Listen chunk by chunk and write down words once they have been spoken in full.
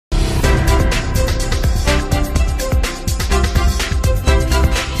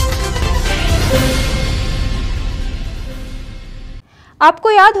आपको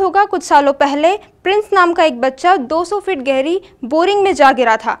याद होगा कुछ सालों पहले प्रिंस नाम का एक बच्चा 200 फीट गहरी बोरिंग में जा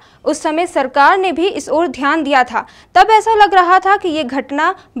गिरा था। उस समय सरकार ने भी इस ओर ध्यान दिया था। तब ऐसा लग रहा था कि ये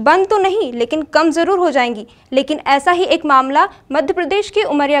घटना बंद तो नहीं लेकिन कम जरूर हो जाएंगी। लेकिन ऐसा ही एक मामला मध्य प्रदेश के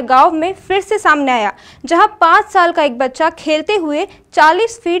उमरिया गांव में फिर से सामने आया, जहां 5 साल का एक बच्चा खेलते हुए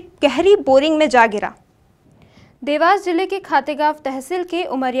 40 फीट गहरी बोरिंग में जा गिरा। देवास जिले के खातेगांव तहसील के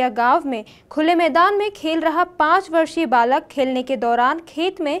उमरिया गांव में खुले मैदान में खेल रहा 5 वर्षीय बालक खेलने के दौरान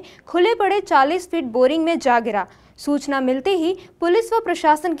खेत में खुले पड़े 40 फीट बोरिंग में जा गिरा। सूचना मिलते ही पुलिस व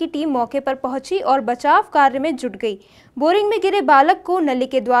प्रशासन की टीम मौके पर पहुंची और बचाव कार्य में जुट गई। बोरिंग में गिरे बालक को नली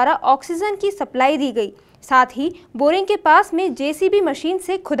के द्वारा ऑक्सीजन की सप्लाई दी गई। साथ ही बोरिंग के पास में जेसीबी मशीन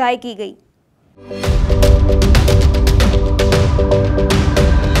से खुदाई की गई।